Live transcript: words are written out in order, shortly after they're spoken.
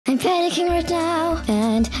I'm panicking right now,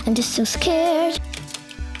 and I'm just so scared.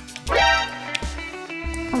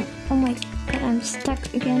 Oh my god, I'm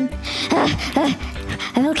stuck again.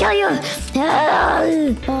 I will kill you!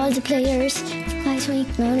 All the players. Guys, wait.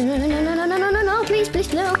 No,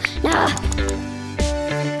 please, no. No!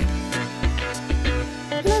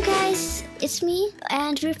 Hello guys, it's me,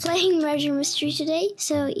 and we're playing Murder Mystery today.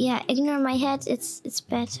 So yeah, ignore my head, it's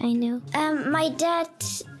bad, I know. My dad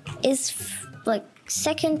is like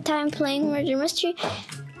second time playing Murder Mystery.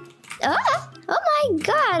 Oh my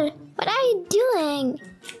god, what are you doing?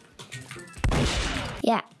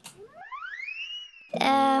 Yeah.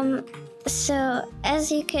 So as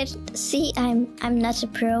you can see, I'm not a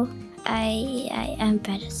pro. I am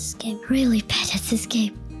bad at this game. Really bad at this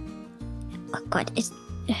game. Oh god,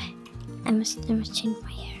 I must change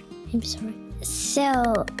my hair. I'm sorry.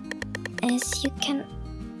 So as you can,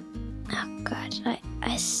 oh god,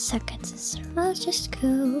 I suck at this. I'll just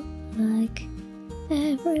go like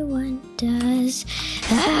everyone does.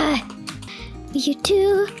 You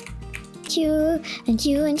too. You and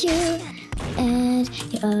you and you and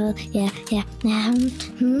you all, yeah.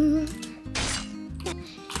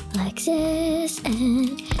 Like this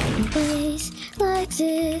and always like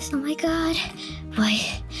this. Oh my god,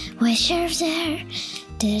 why sheriff there?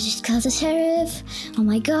 Did I just call the sheriff? Oh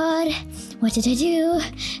my god, what did I do?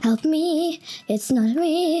 Help me, it's not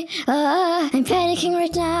me. I'm panicking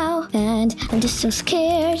right now, and I'm just so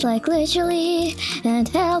scared, like literally. And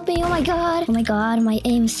help me, oh my god, my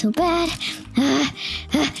aim is so bad.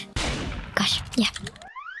 Gosh, yeah.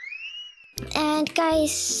 And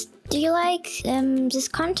guys, do you like this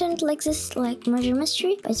content like this, like Murder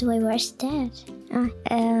Mystery? By the way, where's Dad?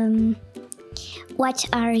 What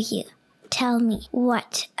are you? Tell me,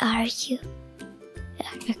 what are you?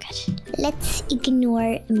 Oh god. Let's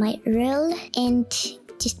ignore my role and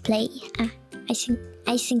just play.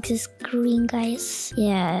 I think this green guy is,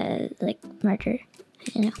 yeah, like murder.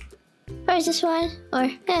 You know. Or is this one? Or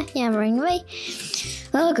yeah, I'm running away.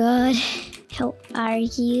 Oh god. How are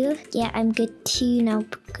you? Yeah, I'm good too. Now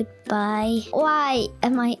goodbye. Why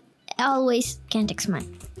am I always can't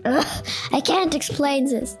explain? Ugh, I can't explain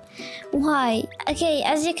this. Why? Okay,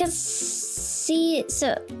 as you can see,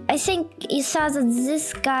 so I think you saw that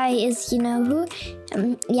this guy is, you know who?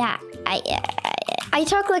 Yeah, I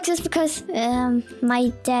talk like this because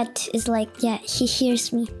my dad is like, yeah, he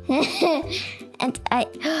hears me. And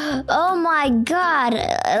oh my god,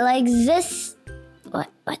 like this.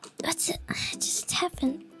 What's it? It just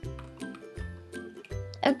happened.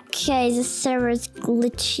 Okay, the server's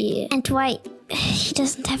glitchy. And why? He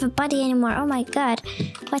doesn't have a body anymore. Oh my god.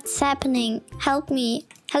 What's happening? Help me.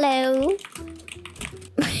 Hello?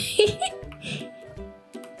 Woohoo!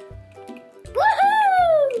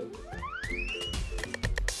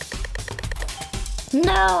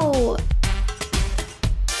 No!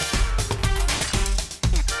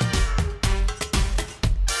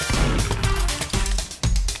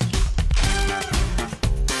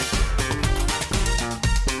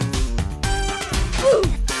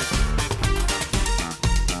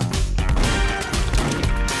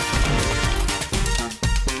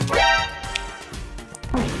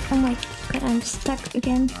 Oh my god, I'm stuck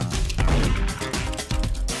again.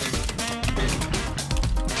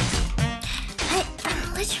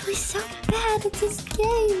 I'm literally so bad at this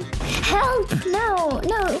game. Help! No,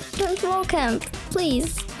 don't wall camp,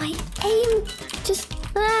 please. My aim just,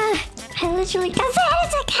 I literally can't say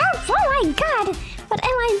anything. Help! Oh my god! What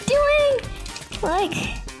am I doing? Like,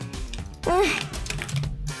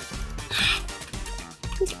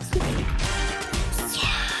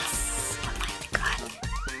 yes! Oh my god.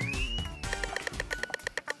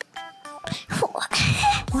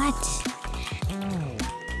 What?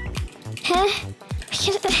 Huh?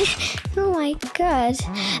 Oh my god.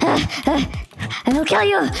 I will kill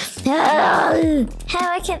you! How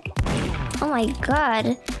I can... Oh my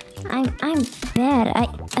god. I'm bad.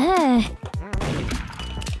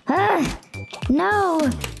 No!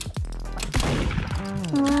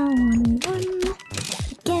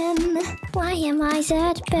 Again. Why am I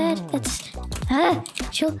that bad? It's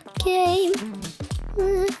actual game.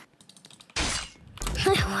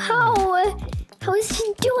 How is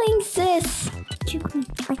he doing this? Juke me.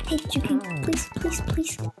 I hate juking. Please.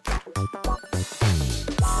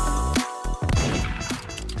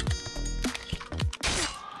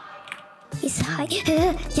 He's high.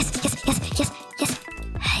 Yes.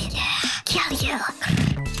 Kill you.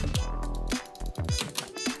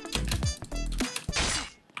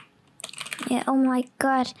 Yeah, oh my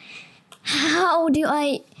god. How do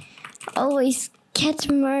I always get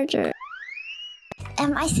murdered?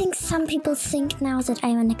 I think some people think now that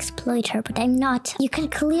I'm an exploiter, but I'm not. You can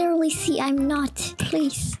clearly see I'm not.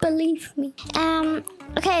 Please believe me.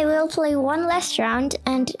 Okay, we'll play one last round,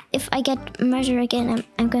 and if I get murder again,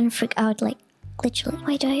 I'm gonna freak out, like, literally.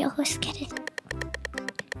 Why do I always get it?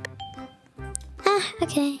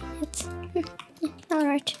 Okay, it's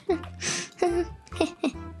alright.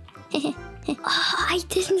 Oh, I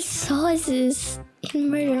didn't saw this in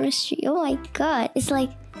Murder Mystery. Oh my god. It's like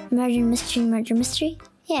Murder Mystery.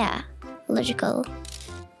 Yeah, logical.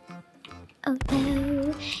 Oh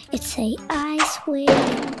no, it's a ice wheel.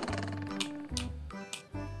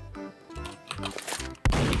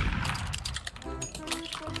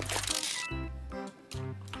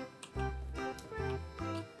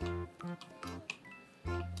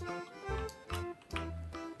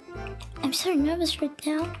 I'm so nervous right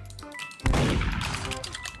now.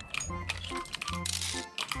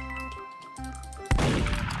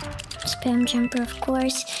 Spam jumper, of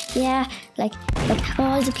course. Yeah, like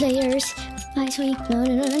all the players. Ice wing. No,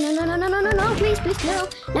 please, no.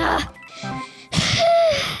 No.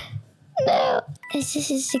 Is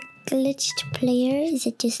this a glitched player? Is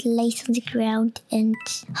it just lays on the ground and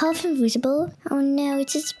half invisible? Oh no,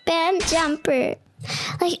 it's a spam jumper.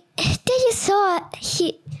 Like, did you saw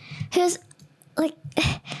he was like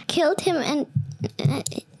killed him and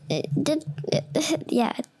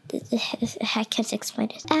yeah. I can't explain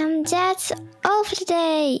it. That's all for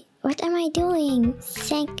today. What am I doing?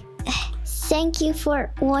 Thank you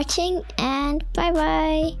for watching, and bye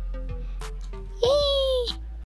bye. Yay!